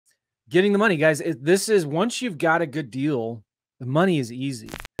Getting the money, guys. This is once you've got a good deal, the money is easy.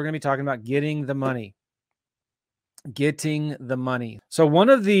 We're going to be talking about getting the money. Getting the money. So one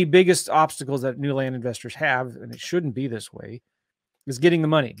of the biggest obstacles that new land investors have, and it shouldn't be this way, is getting the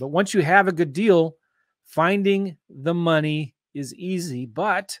money. But once you have a good deal, finding the money is easy,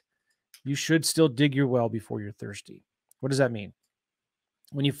 but you should still dig your well before you're thirsty. What does that mean?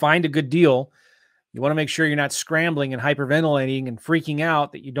 When you find a good deal, you want to make sure you're not scrambling and hyperventilating and freaking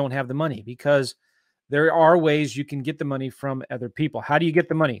out that you don't have the money, because there are ways you can get the money from other people. How do you get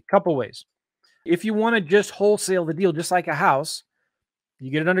the money? A couple ways. If you want to just wholesale the deal, just like a house,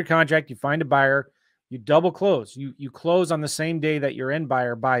 you get it under contract, you find a buyer, you double close. You close on the same day that your end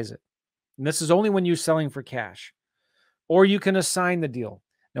buyer buys it. And this is only when you're selling for cash. Or you can assign the deal.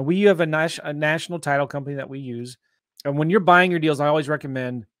 Now, we have a national title company that we use. And when you're buying your deals, I always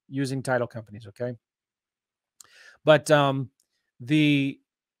recommend using title companies, okay? But the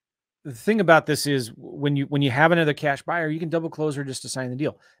thing about this is when you have another cash buyer, you can double close or just assign the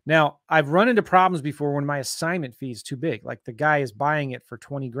deal. Now, I've run into problems before when my assignment fee is too big. Like the guy is buying it for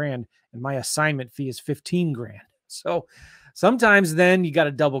 20 grand and my assignment fee is 15 grand. So sometimes then you got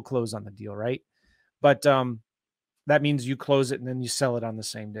to double close on the deal, right? But that means you close it and then you sell it on the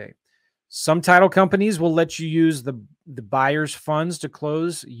same day. Some title companies will let you use the buyer's funds to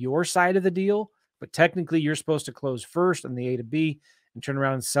close your side of the deal, but technically you're supposed to close first on the A to B and turn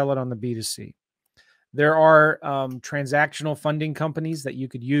around and sell it on the B to C. There are transactional funding companies that you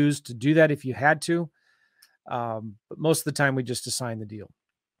could use to do that if you had to. But most of the time we just assign the deal.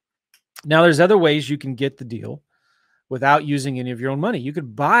 Now there's other ways you can get the deal without using any of your own money. You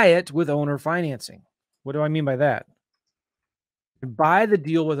could buy it with owner financing. What do I mean by that? You can buy the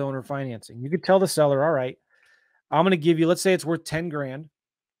deal with owner financing. You could tell the seller, all right, I'm going to give you, let's say it's worth 10 grand.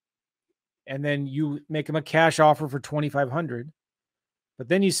 And then you make them a cash offer for 2,500. But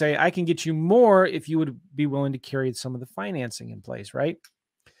then you say, I can get you more if you would be willing to carry some of the financing in place, right?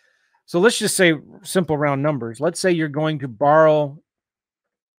 So let's just say simple round numbers. Let's say you're going to borrow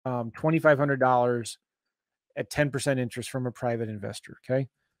 $2,500 at 10% interest from a private investor, okay?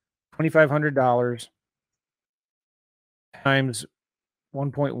 $2,500 times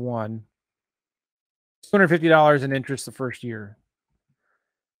 1.1, $250 in interest the first year.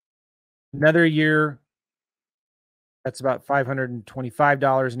 Another year, that's about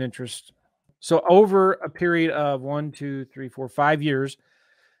 $525 in interest. So over a period of 1, 2, 3, 4, 5 years,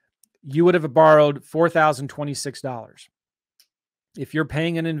 you would have borrowed $4,026. If you're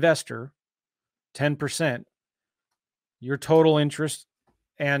paying an investor 10%, your total interest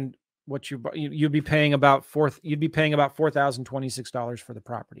and what you'd be paying about $4,026 for the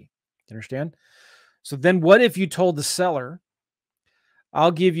property. You understand? So then what if you told the seller,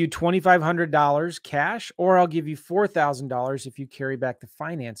 I'll give you $2,500 cash, or I'll give you $4,000 if you carry back the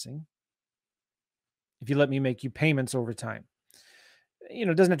financing, if you let me make you payments over time. You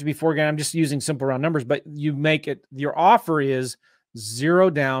know, it doesn't have to be $4,000. I'm just using simple round numbers, but you make it, your offer is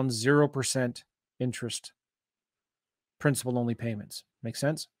 0 down, 0% interest, principal only payments. Make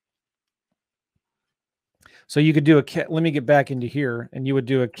sense? So you could do let me get back into here, and you would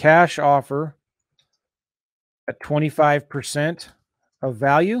do a cash offer at 25% of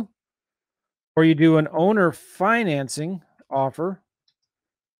value, or you do an owner financing offer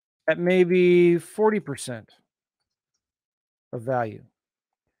at maybe 40% of value.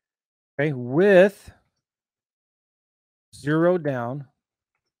 Okay, with 0 down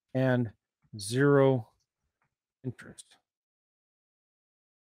and 0 interest.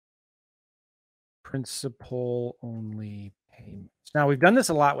 Principal only payments. Now, we've done this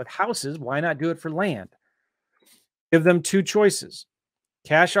a lot with houses. Why not do it for land? Give them 2 choices.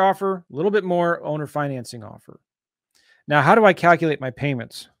 Cash offer, a little bit more, owner financing offer. Now, how do I calculate my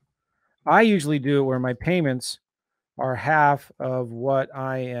payments? I usually do it where my payments are half of what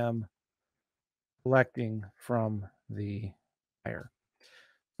I am collecting from the buyer.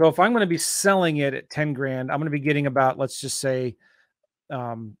 So if I'm going to be selling it at 10 grand, I'm going to be getting about, let's just say,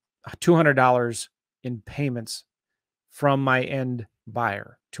 $200 in payments from my end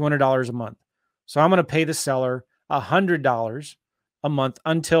buyer, $200 a month. So I'm going to pay the seller $100 a month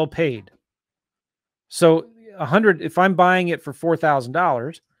until paid. So if I'm buying it for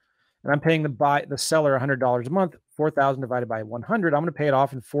 $4,000 and I'm paying the seller $100 a month, 4,000 divided by 100, I'm going to pay it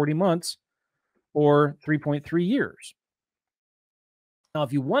off in 40 months or 3.3 years. Now,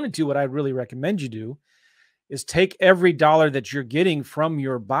 if you wanted to, what I'd really recommend you do is take every dollar that you're getting from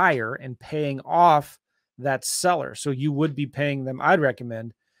your buyer and paying off that seller. So you would be paying them, I'd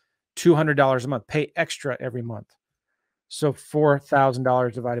recommend $200 a month, pay extra every month. So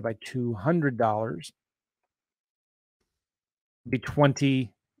 $4,000 divided by $200 would be $20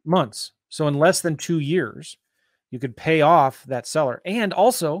 months. So in less than 2 years, you could pay off that seller. And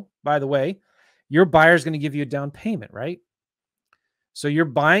also, by the way, your buyer is going to give you a down payment, right? So you're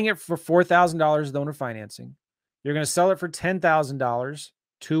buying it for $4,000 with owner financing. You're going to sell it for $10,000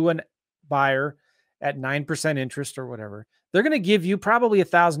 to a buyer at 9% interest or whatever. They're going to give you probably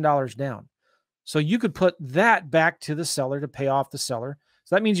 $1,000 down. So you could put that back to the seller to pay off the seller.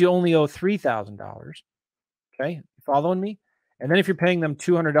 So that means you only owe $3,000. Okay. Following me? And then if you're paying them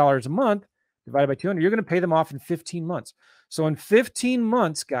 $200 a month divided by 200, you're going to pay them off in 15 months. So in 15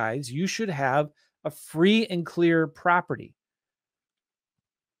 months, guys, you should have a free and clear property.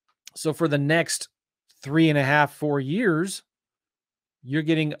 So for the next 3.5, 4 years, you're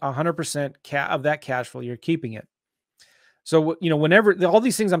getting 100% of that cash flow. You're keeping it. So, whenever all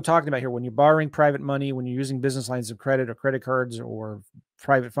these things I'm talking about here, when you're borrowing private money, when you're using business lines of credit or credit cards or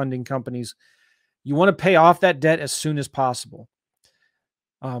private funding companies, you want to pay off that debt as soon as possible.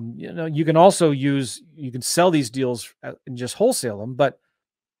 You can also you can sell these deals and just wholesale them. But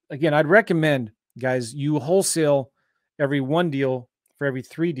again, I'd recommend, guys, you wholesale every one deal for every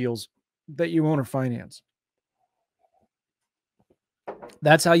 3 deals that you own or finance.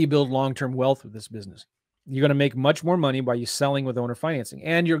 That's how you build long-term wealth with this business. You're going to make much more money by you selling with owner financing,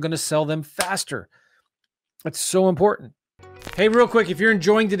 and you're going to sell them faster. That's so important. Hey, real quick, if you're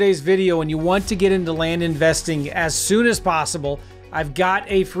enjoying today's video and you want to get into land investing as soon as possible, I've got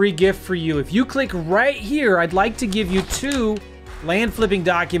a free gift for you. If you click right here, I'd like to give you 2 land flipping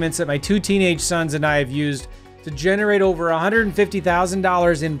documents that my 2 teenage sons and I have used to generate over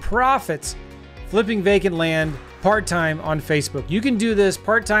 $150,000 in profits flipping vacant land part-time on Facebook. You can do this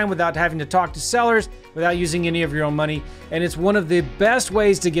part-time without having to talk to sellers, without using any of your own money, and it's one of the best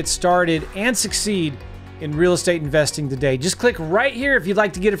ways to get started and succeed in real estate investing today. Just click right here if you'd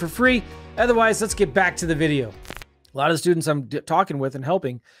like to get it for free. Otherwise, let's get back to the video. A lot of students I'm talking with and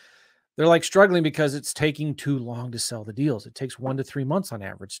helping, they're like struggling because it's taking too long to sell the deals. It takes 1 to 3 months on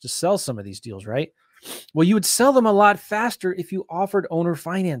average to sell some of these deals, right? Well, you would sell them a lot faster if you offered owner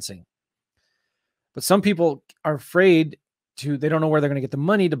financing. But some people are afraid they don't know where they're going to get the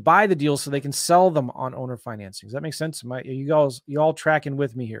money to buy the deals so they can sell them on owner financing. Does that make sense? You all tracking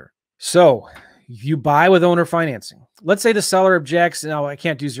with me here? So if you buy with owner financing, let's say the seller objects, no, I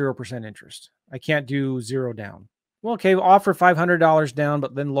can't do 0% interest. I can't do 0 down. Well, okay, offer $500 down,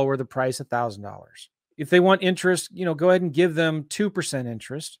 but then lower the price $1,000. If they want interest, go ahead and give them 2%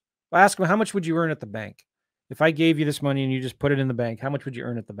 interest. I'll ask them, how much would you earn at the bank? If I gave you this money and you just put it in the bank, how much would you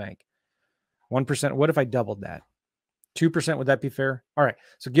earn at the bank? 1%. What if I doubled that? 2%, would that be fair? All right.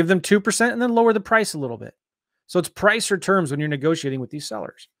 So give them 2% and then lower the price a little bit. So it's price or terms when you're negotiating with these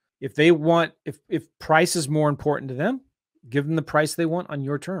sellers. If they want, if price is more important to them, give them the price they want on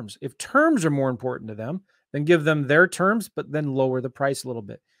your terms. If terms are more important to them, then give them their terms, but then lower the price a little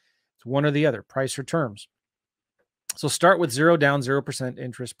bit. It's one or the other, price or terms. So start with 0 down, 0%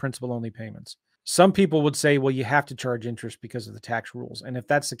 interest, principal only payments. Some people would say, well, you have to charge interest because of the tax rules. And if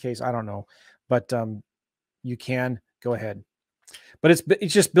that's the case, I don't know, but you can go ahead. But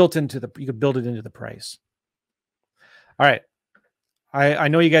it's just built into you could build it into the price. All right. I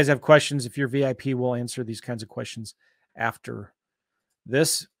know you guys have questions. If you're VIP, we'll answer these kinds of questions after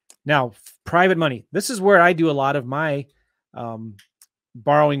this. Now, private money. This is where I do a lot of my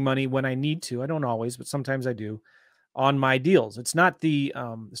borrowing money when I need to. I don't always, but sometimes I do on my deals. It's not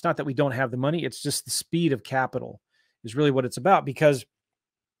that we don't have the money. It's just the speed of capital is really what it's about, because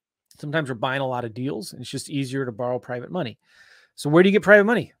sometimes we're buying a lot of deals and it's just easier to borrow private money. So where do you get private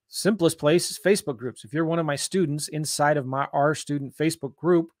money? Simplest place is Facebook groups. If you're one of my students inside of our student Facebook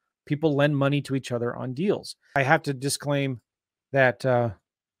group, people lend money to each other on deals. I have to disclaim that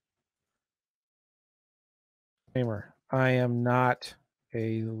I am not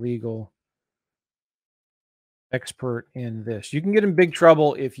a legal expert in this. You can get in big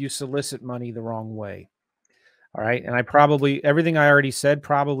trouble if you solicit money the wrong way. All right. And everything I already said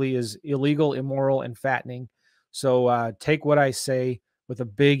probably is illegal, immoral, and fattening. So take what I say with a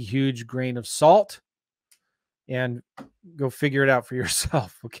big, huge grain of salt and go figure it out for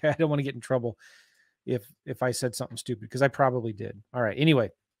yourself. Okay. I don't want to get in trouble if I said something stupid, because I probably did. All right.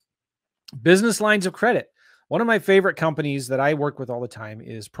 Anyway, business lines of credit. One of my favorite companies that I work with all the time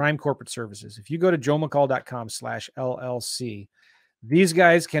is Prime Corporate Services. If you go to joemccall.com/LLC, these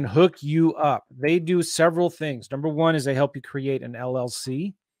guys can hook you up. They do several things. Number one is they help you create an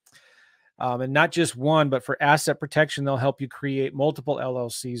LLC. And not just one, but for asset protection, they'll help you create multiple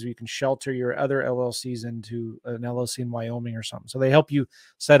LLCs where you can shelter your other LLCs into an LLC in Wyoming or something. So they help you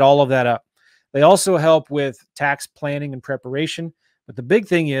set all of that up. They also help with tax planning and preparation. But the big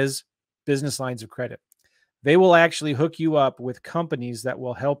thing is business lines of credit. They will actually hook you up with companies that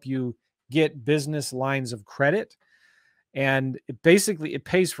will help you get business lines of credit. And it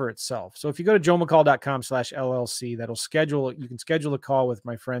pays for itself. So if you go to joemccall.com/LLC, you can schedule a call with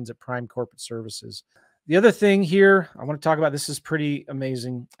my friends at Prime Corporate Services. The other thing here I want to talk about, this is pretty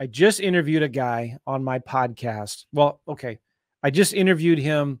amazing. I just interviewed a guy on my podcast. Well, okay. I just interviewed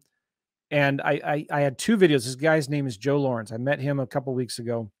him and I had 2 videos. This guy's name is Joe Lawrence. I met him a couple weeks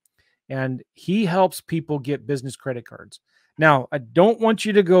ago and he helps people get business credit cards. Now, I don't want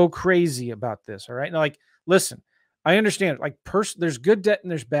you to go crazy about this. All right. Now, like, listen, I understand. Like, there's good debt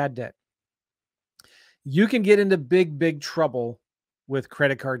and there's bad debt. You can get into big trouble with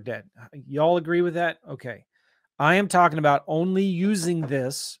credit card debt. Y'all agree with that? Okay. I am talking about only using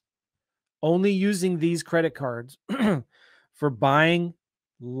these credit cards for buying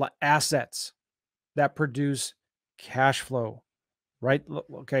assets that produce cash flow, right?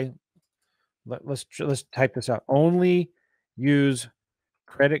 Okay. Let's type this out. Only use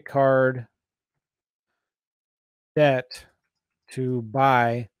credit card debt to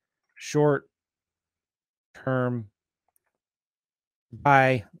buy short term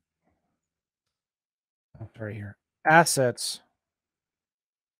assets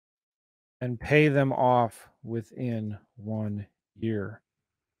and pay them off within 1 year.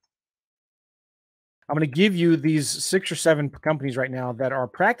 I'm going to give you these 6 or 7 companies right now that are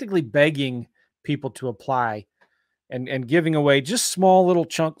practically begging people to apply and giving away just small little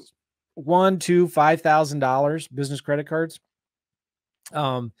chunks, $1, $2, $5,000 business credit cards.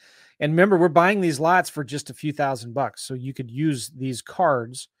 And remember, we're buying these lots for just a few $1,000s. So you could use these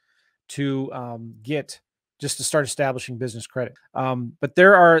cards to just to start establishing business credit. But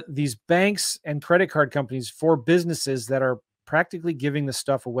there are these banks and credit card companies for businesses that are practically giving this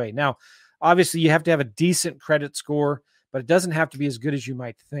stuff away. Now, obviously, you have to have a decent credit score, but it doesn't have to be as good as you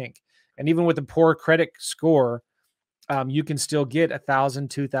might think. And even with a poor credit score, you can still get $1,000,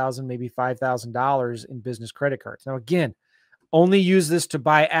 $2,000, maybe $5,000 in business credit cards. Now, again, only use this to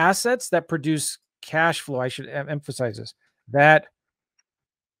buy assets that produce cash flow. I should emphasize this, that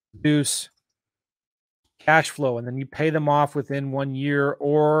produce cash flow, and then you pay them off within 1 year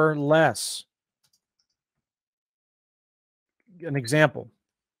or less. An example,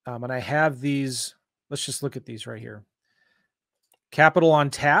 and I have these. Let's just look at these right here. Capital on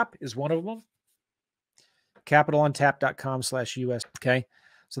Tap is one of them. CapitalOnTap.com/US. Okay,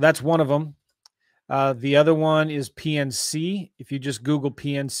 so that's one of them. The other one is PNC. If you just Google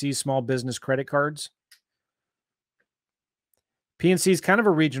PNC small business credit cards. PNC is kind of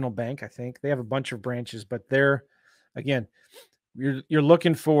a regional bank, I think. They have a bunch of branches, but they're, again, you're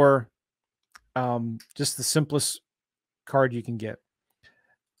looking for just the simplest card you can get.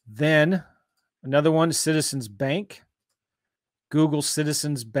 Then another one, Citizens Bank. Google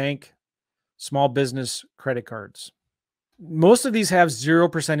Citizens Bank small business credit cards. Most of these have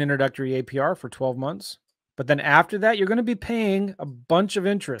 0% introductory APR for 12 months. But then after that, you're going to be paying a bunch of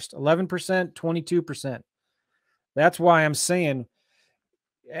interest, 11%, 22%. That's why I'm saying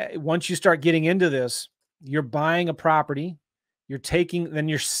once you start getting into this, you're buying a property, then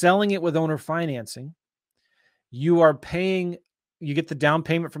you're selling it with owner financing. You are paying, you get the down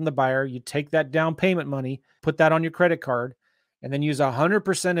payment from the buyer. You take that down payment money, put that on your credit card, and then use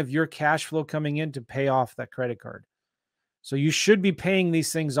 100% of your cash flow coming in to pay off that credit card. So you should be paying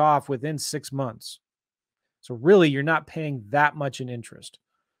these things off within 6 months. So really, you're not paying that much in interest.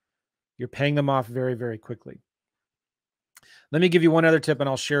 You're paying them off very, very quickly. Let me give you one other tip, and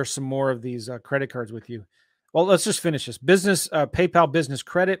I'll share some more of these credit cards with you. Well, let's just finish this. PayPal Business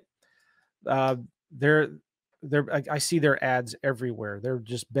Credit. I see their ads everywhere. They're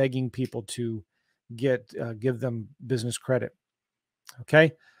just begging people to give them business credit.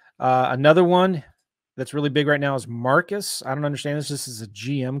 Okay. Another one that's really big right now is Marcus. I don't understand this. This is a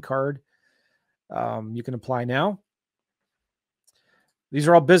GM card. You can apply now. These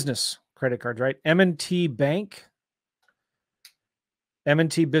are all business credit cards, right? M&T Bank,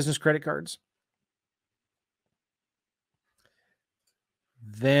 M&T business credit cards.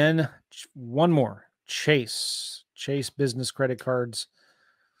 Then one more, Chase business credit cards.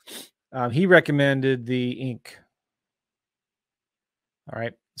 He recommended the Inc. All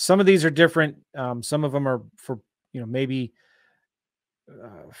right. Some of these are different. Some of them are for, maybe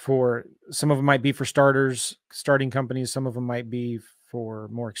some of them might be for starting companies. Some of them might be for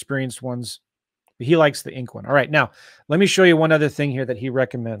more experienced ones. But he likes the Inc. one. All right. Now, let me show you one other thing here that he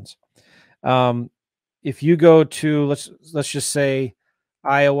recommends. If you go to, let's just say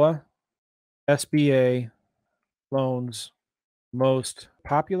Iowa, SBA loans most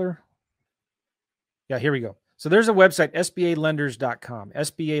popular. Yeah, here we go. So there's a website, sbalenders.com,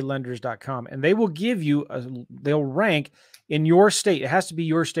 sbalenders.com, and they will give you, they'll rank in your state. It has to be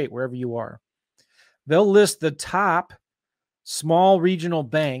your state, wherever you are. They'll list the top small regional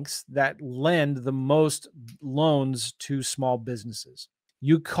banks that lend the most loans to small businesses.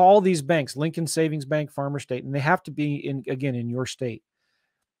 You call these banks, Lincoln Savings Bank, Farmer State, and they have to be in your state.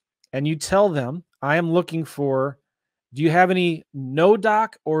 And you tell them, I am looking for, do you have any no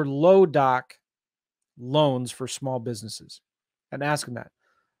doc or low doc loans for small businesses? And ask them that.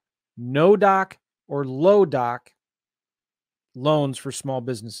 No doc or low doc loans for small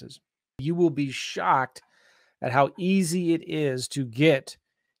businesses. You will be shocked at how easy it is to get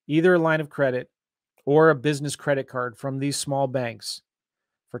either a line of credit or a business credit card from these small banks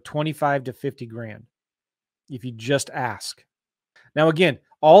for 25 to 50 grand if you just ask. Now, again,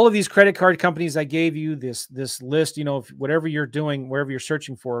 all of these credit card companies I gave you, this list, you know, whatever you're doing, wherever you're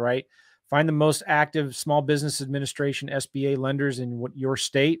searching for, right? Find the most active Small Business Administration, SBA lenders in your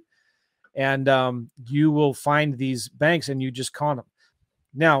state, and you will find these banks and you just call them.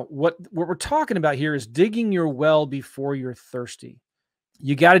 Now, what we're talking about here is digging your well before you're thirsty.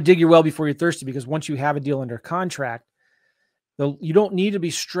 You got to dig your well before you're thirsty, because once you have a deal under contract, you don't need to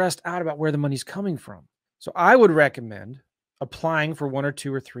be stressed out about where the money's coming from. So I would recommend applying for 1 or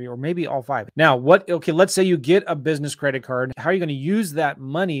 2 or 3 or maybe all 5. Now, okay, let's say you get a business credit card. How are you going to use that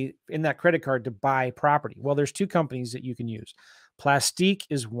money in that credit card to buy property? Well, there's 2 companies that you can use. Plastique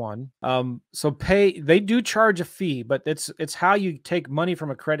is one. They do charge a fee, but it's how you take money from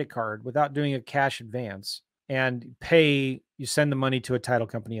a credit card without doing a cash advance and you send the money to a title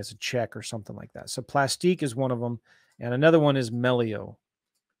company as a check or something like that. So Plastique is one of them. And another one is Melio.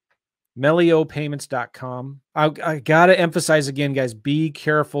 MelioPayments.com. I got to emphasize again, guys, be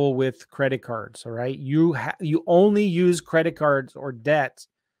careful with credit cards. All right. You only use credit cards or debt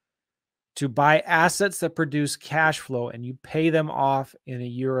to buy assets that produce cash flow, and you pay them off in a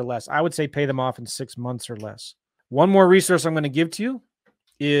year or less. I would say pay them off in 6 months or less. One more resource I'm going to give to you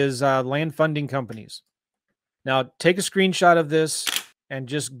is land funding companies. Now, take a screenshot of this and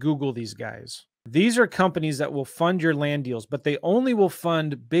just Google these guys. These are companies that will fund your land deals, but they only will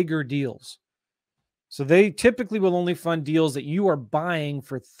fund bigger deals. So they typically will only fund deals that you are buying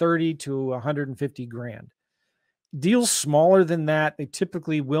for 30 to 150 grand. Deals smaller than that, they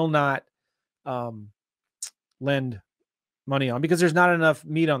typically will not lend money on because there's not enough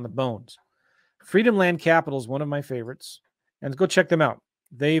meat on the bones. Freedom Land Capital is one of my favorites, and go check them out.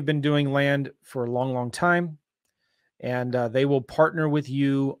 They've been doing land for a long, long time, and they will partner with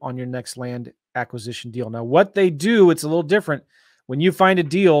you on your next land acquisition deal. Now, what they do, it's a little different. When you find a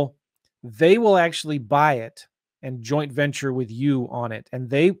deal, they will actually buy it and joint venture with you on it. And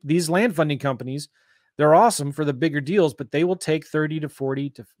these land funding companies, they're awesome for the bigger deals, but they will take 30 to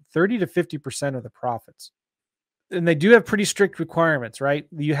 50% of the profits. And they do have pretty strict requirements, right?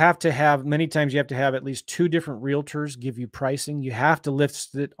 Many times you have to have at least 2 different realtors give you pricing. You have to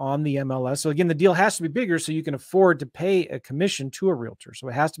list it on the MLS. So again, the deal has to be bigger so you can afford to pay a commission to a realtor. So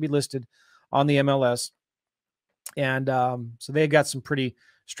it has to be listed on the MLS. And so they've got some pretty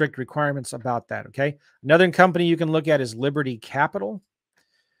strict requirements about that, okay? Another company you can look at is Liberty Capital.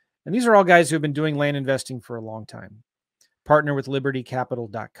 And these are all guys who have been doing land investing for a long time. Partner with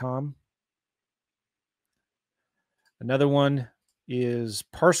libertycapital.com. Another one is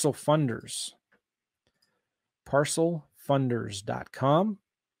Parcel Funders. Parcelfunders.com.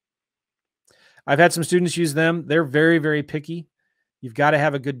 I've had some students use them. They're very, very picky. You've got to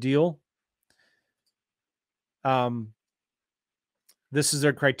have a good deal. This is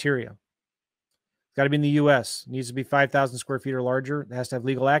their criteria. It's got to be in the U.S. It needs to be 5,000 square feet or larger. It has to have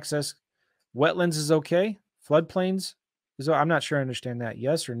legal access. Wetlands is okay. Floodplains is, I'm not sure I understand that.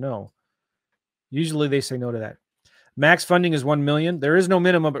 Yes or no? Usually they say no to that. Max funding is $1 million. There is no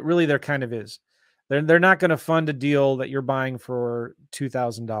minimum, but really there kind of is. They're not going to fund a deal that you're buying for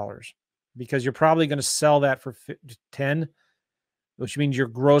 $2,000 because you're probably going to sell that for 10, which means your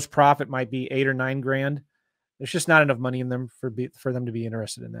gross profit might be 8 or 9 grand. There's just not enough money in them for them to be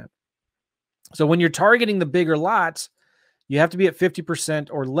interested in that. So when you're targeting the bigger lots, you have to be at 50%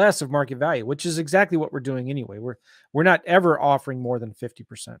 or less of market value, which is exactly what we're doing anyway. We're not ever offering more than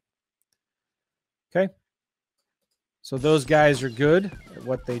 50%. Okay. So those guys are good at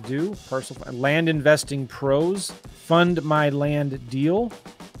what they do. Land Investing Pros, Fund My Land Deal,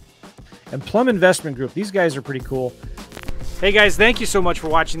 and Plum Investment Group. These guys are pretty cool. Hey guys, thank you so much for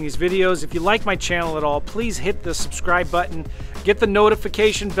watching these videos. If you like my channel at all, please hit the subscribe button. Get the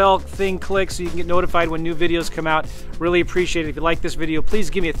notification bell thing clicked so you can get notified when new videos come out. Really appreciate it. If you like this video,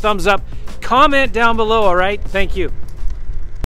 please give me a thumbs up. Comment down below, all right? Thank you.